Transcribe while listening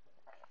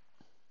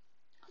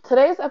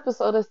Today's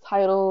episode is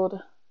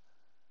titled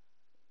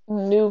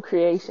New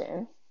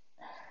Creation.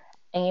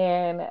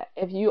 And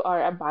if you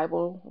are a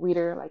Bible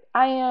reader like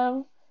I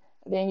am,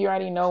 then you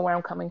already know where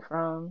I'm coming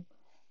from.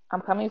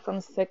 I'm coming from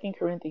 2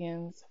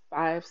 Corinthians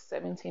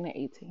 5:17 and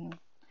 18.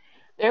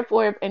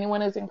 Therefore, if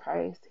anyone is in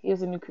Christ, he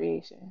is a new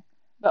creation.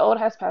 The old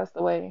has passed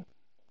away.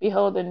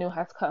 Behold, the new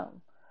has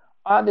come.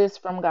 All this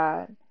from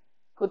God,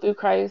 who through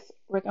Christ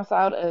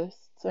reconciled us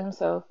to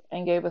himself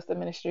and gave us the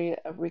ministry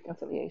of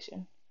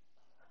reconciliation.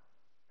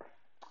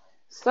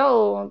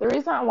 So, the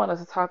reason I wanted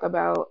to talk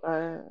about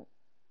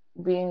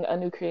being a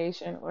new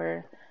creation,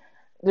 or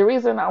the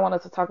reason I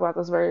wanted to talk about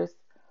this verse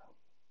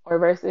or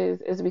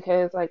verses, is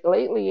because, like,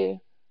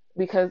 lately,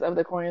 because of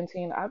the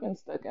quarantine, I've been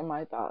stuck in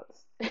my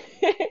thoughts.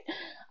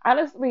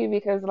 Honestly,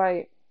 because,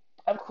 like,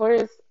 of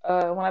course,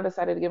 when I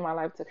decided to give my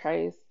life to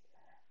Christ,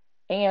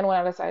 and when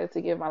I decided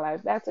to give my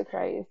life back to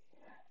Christ,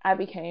 I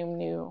became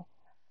new.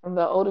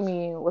 The old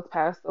me was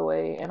passed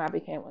away, and I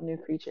became a new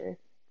creature.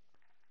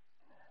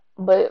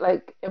 But,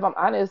 like, if I'm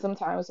honest,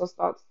 sometimes those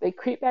thoughts, they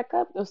creep back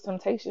up. Those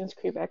temptations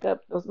creep back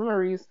up. Those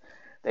memories,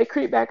 they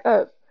creep back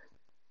up.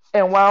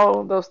 And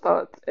while those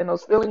thoughts and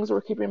those feelings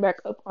were creeping back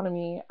up on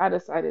me, I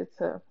decided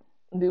to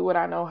do what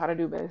I know how to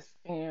do best.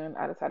 And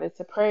I decided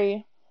to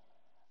pray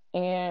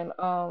and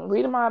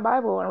read my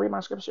Bible and read my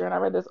scripture. And I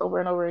read this over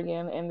and over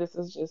again. And this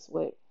is just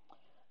what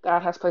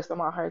God has placed on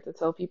my heart to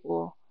tell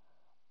people,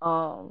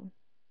 um,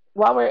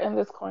 while we're in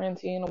this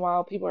quarantine,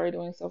 while people are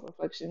doing self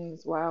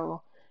reflections,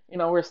 while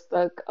we're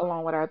stuck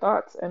along with our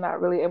thoughts and not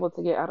really able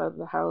to get out of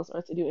the house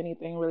or to do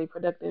anything really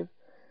productive.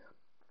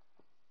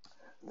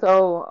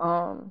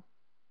 So,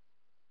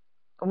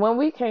 when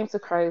we came to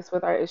Christ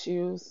with our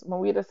issues, when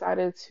we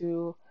decided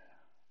to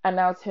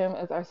announce Him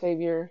as our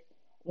Savior,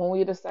 when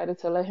we decided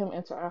to let Him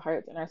into our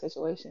hearts and our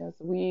situations,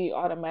 we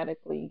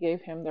automatically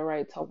gave Him the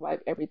right to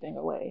wipe everything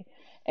away.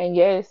 And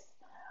yes,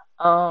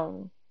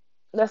 um,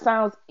 that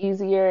sounds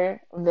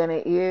easier than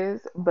it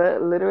is,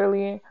 but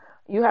literally,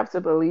 you have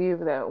to believe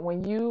that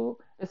when you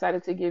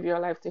decided to give your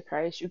life to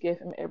Christ, you give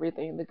Him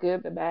everything, the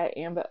good, the bad,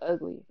 and the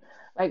ugly.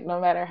 Like, no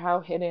matter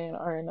how hidden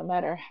or no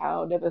matter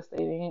how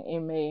devastating it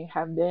may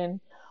have been,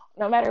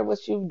 no matter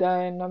what you've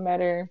done, no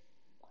matter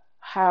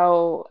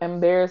how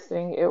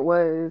embarrassing it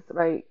was,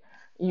 like,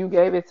 you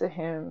gave it to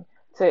Him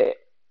to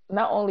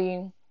not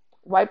only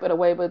wipe it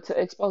away, but to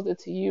expose it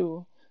to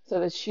you so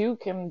that you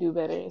can do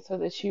better, so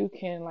that you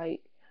can,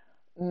 like,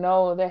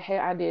 know that, hey,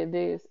 I did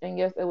this. And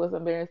yes, it was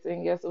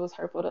embarrassing. Yes, it was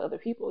hurtful to other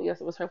people.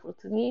 Yes, it was hurtful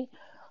to me.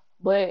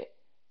 But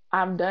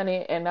I've done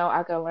it and now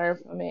I can learn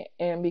from it.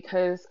 And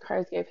because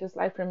Christ gave his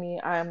life for me,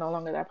 I am no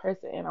longer that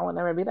person and I will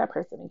never be that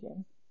person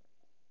again.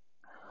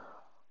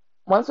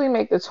 Once we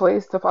make the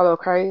choice to follow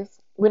Christ,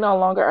 we no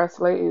longer are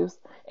slaves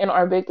and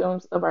are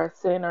victims of our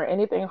sin or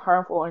anything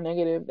harmful or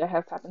negative that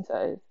has happened to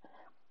us.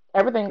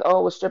 Everything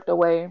old was stripped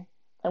away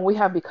and we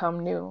have become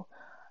new.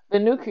 The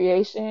new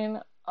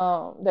creation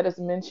that is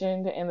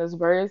mentioned in this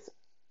verse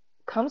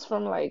comes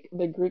from, like,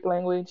 the Greek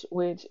language,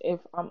 which, if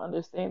I'm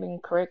understanding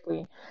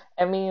correctly,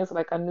 it means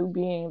like a new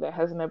being that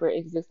has never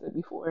existed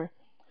before.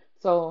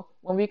 So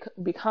when we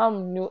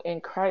become new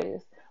in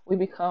Christ, we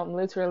become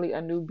literally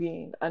a new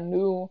being, a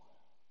new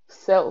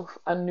self,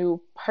 a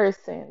new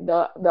person.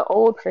 The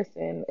old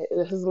person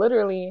has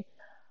literally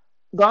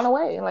gone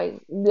away.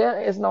 Like,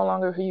 that is no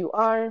longer who you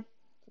are.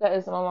 That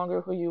is no longer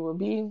who you will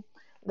be.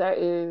 That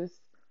is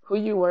who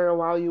you were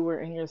while you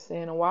were in your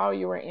sin, while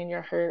you were in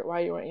your hurt,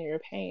 while you were in your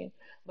pain.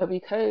 But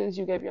because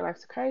you gave your life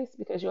to Christ,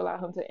 because you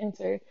allowed Him to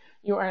enter,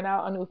 you are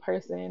now a new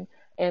person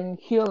and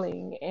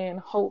healing and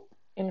hope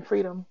and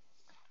freedom.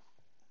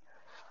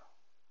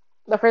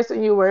 The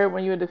person you were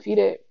when you were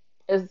defeated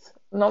is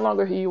no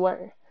longer who you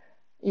were.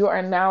 You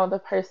are now the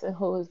person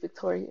who is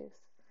victorious.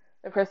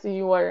 The person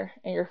you were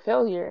in your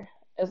failure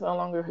is no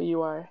longer who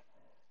you are.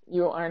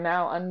 You are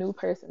now a new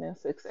person in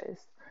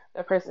success.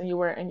 The person you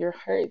were in your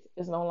hurt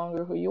is no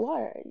longer who you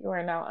are. You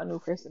are now a new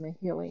person in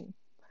healing.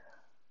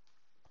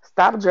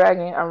 Stop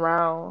dragging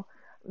around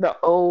the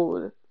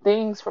old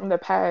things from the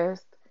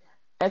past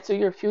into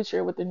your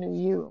future with the new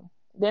you.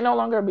 They no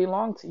longer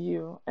belong to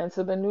you and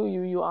to the new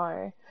you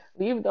are.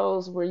 Leave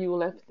those where you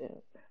left them.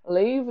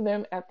 Leave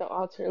them at the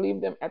altar.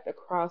 Leave them at the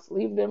cross.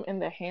 Leave them in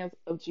the hands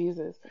of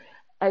Jesus.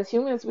 As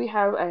humans, we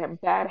have a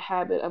bad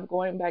habit of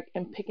going back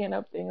and picking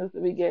up things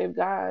that we gave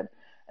God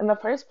in the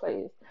first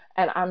place.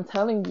 And I'm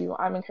telling you,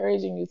 I'm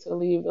encouraging you to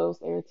leave those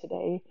there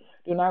today.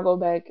 Do not go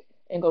back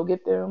and go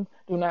get them.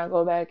 Do not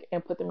go back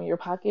and put them in your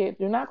pocket.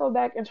 Do not go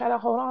back and try to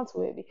hold on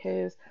to it,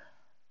 because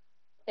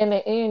in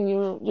the end,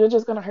 you're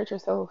just gonna hurt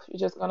yourself.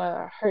 You're just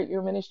gonna hurt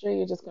your ministry.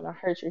 You're just gonna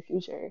hurt your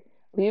future.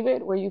 Leave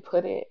it where you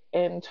put it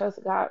and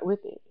trust God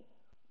with it.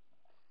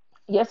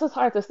 Yes, it's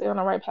hard to stay on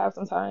the right path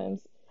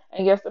sometimes,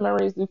 and yes, the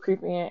memories do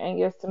creep in, and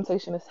yes,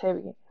 temptation is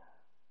heavy.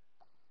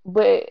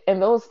 But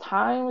in those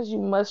times, you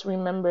must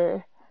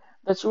remember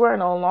that you are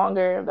no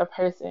longer the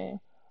person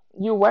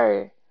you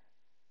were.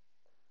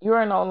 You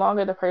are no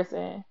longer the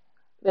person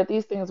that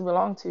these things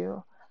belong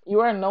to. You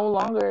are no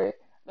longer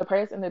the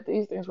person that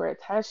these things were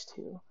attached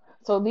to.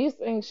 So these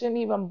things shouldn't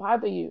even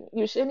bother you.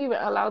 You shouldn't even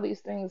allow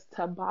these things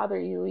to bother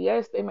you.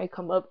 Yes, they may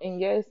come up, and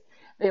yes,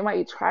 they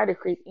might try to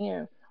creep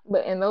in.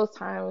 But in those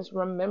times,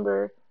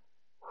 remember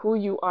who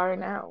you are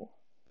now.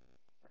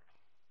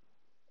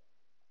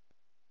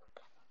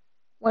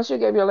 Once you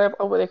gave your life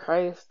over to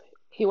Christ,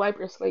 He wiped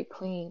your slate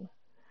clean.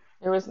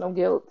 There is no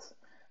guilt.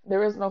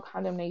 There is no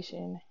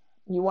condemnation.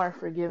 You are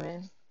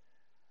forgiven.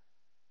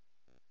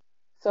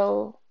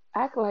 So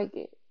act like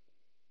it.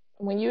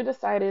 When you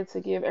decided to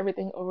give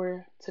everything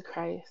over to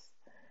Christ,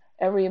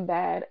 every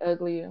bad,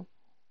 ugly,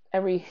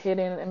 every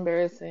hidden,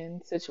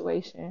 embarrassing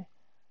situation,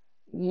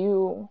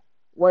 you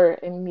were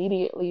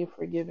immediately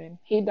forgiven.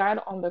 He died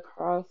on the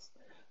cross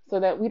so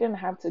that we didn't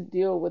have to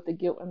deal with the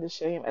guilt and the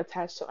shame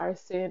attached to our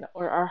sin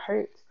or our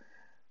hurt.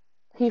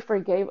 He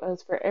forgave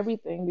us for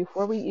everything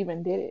before we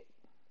even did it,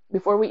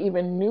 before we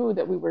even knew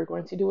that we were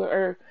going to do it,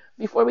 or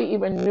before we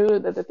even knew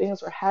that the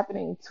things were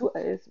happening to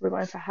us were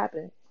going to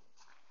happen.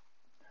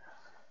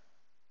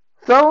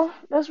 So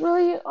that's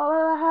really all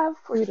that I have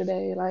for you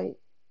today. Like,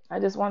 I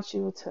just want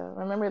you to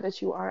remember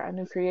that you are a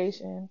new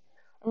creation.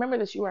 Remember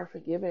that you are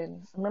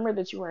forgiven. Remember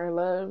that you are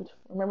loved.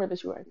 Remember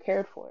that you are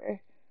cared for.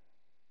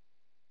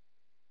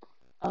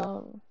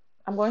 Um,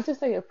 I'm going to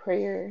say a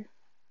prayer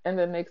in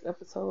the next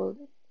episode.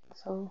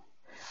 So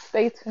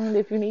stay tuned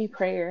if you need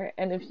prayer.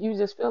 And if you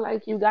just feel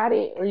like you got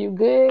it or you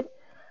good,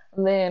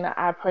 then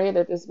I pray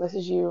that this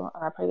blesses you.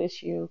 And I pray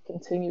that you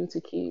continue to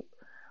keep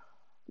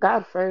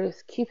God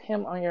first. Keep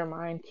Him on your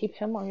mind. Keep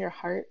Him on your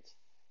heart.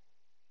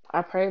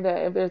 I pray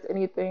that if there's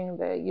anything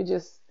that you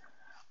just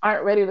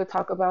aren't ready to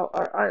talk about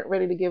or aren't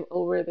ready to give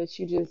over, that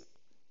you just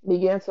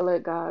begin to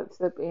let God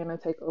step in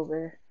and take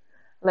over.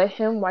 Let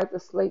Him wipe the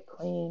slate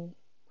clean.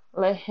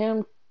 Let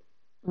Him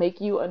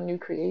make you a new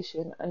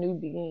creation, a new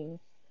being.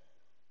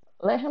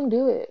 Let Him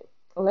do it.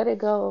 Let it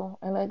go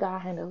and let God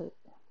handle it.